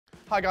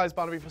Hi guys,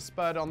 Barnaby for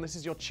Spurred On. This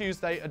is your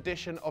Tuesday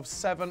edition of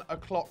 7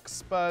 o'clock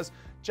Spurs.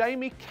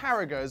 Jamie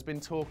Carragher has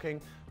been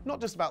talking not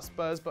just about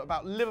Spurs but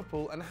about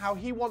Liverpool and how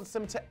he wants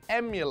them to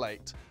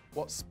emulate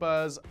what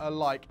Spurs are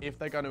like if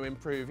they're going to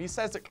improve. He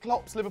says that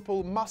Klopp's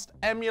Liverpool must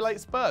emulate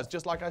Spurs,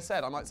 just like I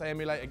said. I might say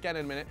emulate again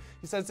in a minute.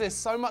 He says this,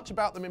 so much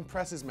about them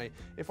impresses me.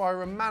 If I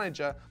were a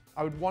manager,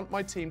 I would want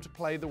my team to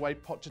play the way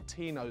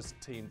Pochettino's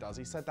team does.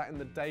 He said that in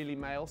the Daily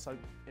Mail, so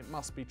it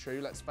must be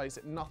true. Let's face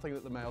it, nothing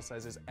that the Mail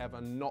says is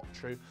ever not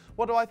true.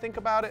 What do I think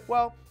about it?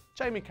 Well,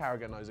 Jamie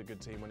Carragher knows a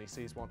good team when he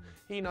sees one.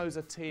 He knows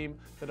a team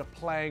that are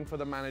playing for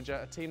the manager,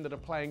 a team that are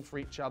playing for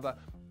each other,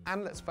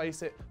 and let's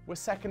face it, we're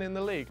second in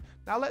the league.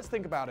 Now let's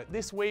think about it.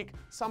 This week,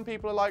 some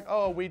people are like,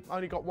 oh, we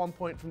only got 1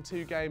 point from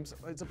 2 games.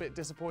 It's a bit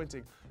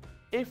disappointing.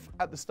 If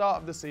at the start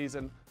of the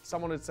season,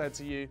 someone had said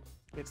to you,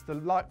 it's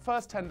the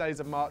first 10 days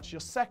of March,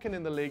 you're second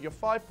in the league, you're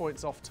 5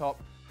 points off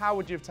top, how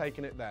would you have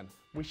taken it then?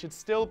 We should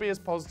still be as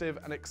positive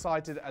and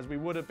excited as we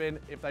would have been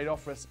if they'd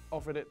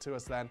offered it to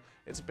us then.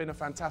 It's been a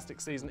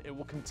fantastic season. It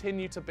will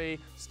continue to be,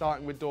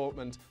 starting with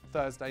Dortmund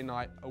Thursday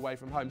night away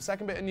from home.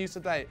 Second bit of news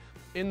today.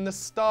 In the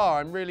Star,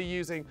 I'm really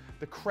using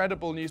the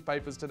credible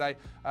newspapers today.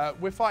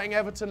 We're fighting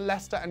Everton,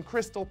 Leicester and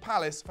Crystal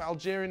Palace for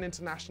Algerian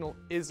international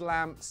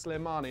Islam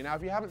Slimani. Now,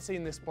 if you haven't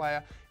seen this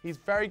player, he's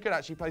very good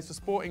actually. He plays for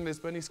Sporting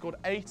Lisbon. He scored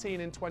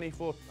 18 in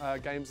 24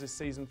 games this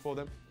season for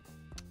them.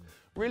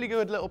 Really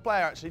good little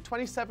player actually,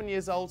 27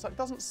 years old, so it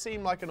doesn't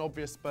seem like an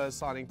obvious Spurs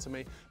signing to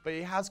me, but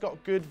he has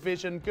got good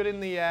vision, good in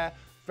the air,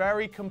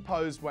 very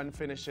composed when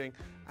finishing,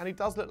 and he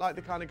does look like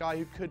the kind of guy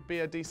who could be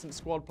a decent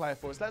squad player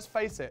for us. Let's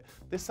face it,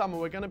 this summer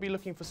we're going to be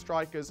looking for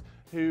strikers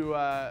who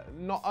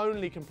not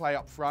only can play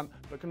up front,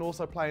 but can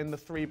also play in the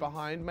 3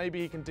 behind. Maybe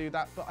he can do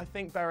that, but I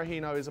think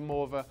Berahino is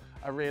more of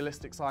a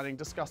realistic signing.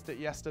 Discussed it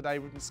yesterday,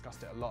 we've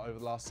discussed it a lot over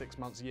the last 6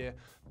 months, year,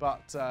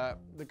 but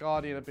The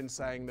Guardian have been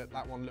saying that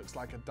that one looks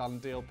like a done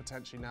deal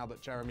potentially now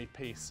that Jeremy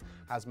Peace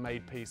has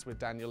made peace with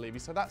Daniel Levy.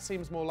 So that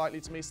seems more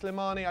likely to me.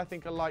 Slimani, I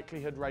think a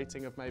likelihood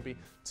rating of maybe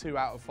 2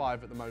 out of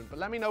 5 at the moment. But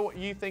let me know what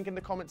you think in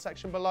the comment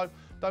section below.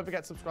 Don't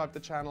forget to subscribe to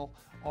the channel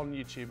on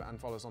YouTube and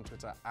follow us on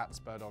Twitter at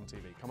Spurred On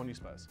TV. Come on, you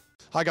Spurs.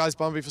 Hi guys,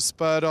 Barnaby for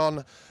Spurred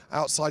On.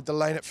 Outside the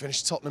lane, it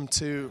finished Tottenham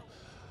 2,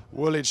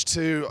 Woolwich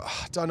 2.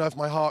 Don't know if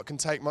my heart can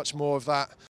take much more of that.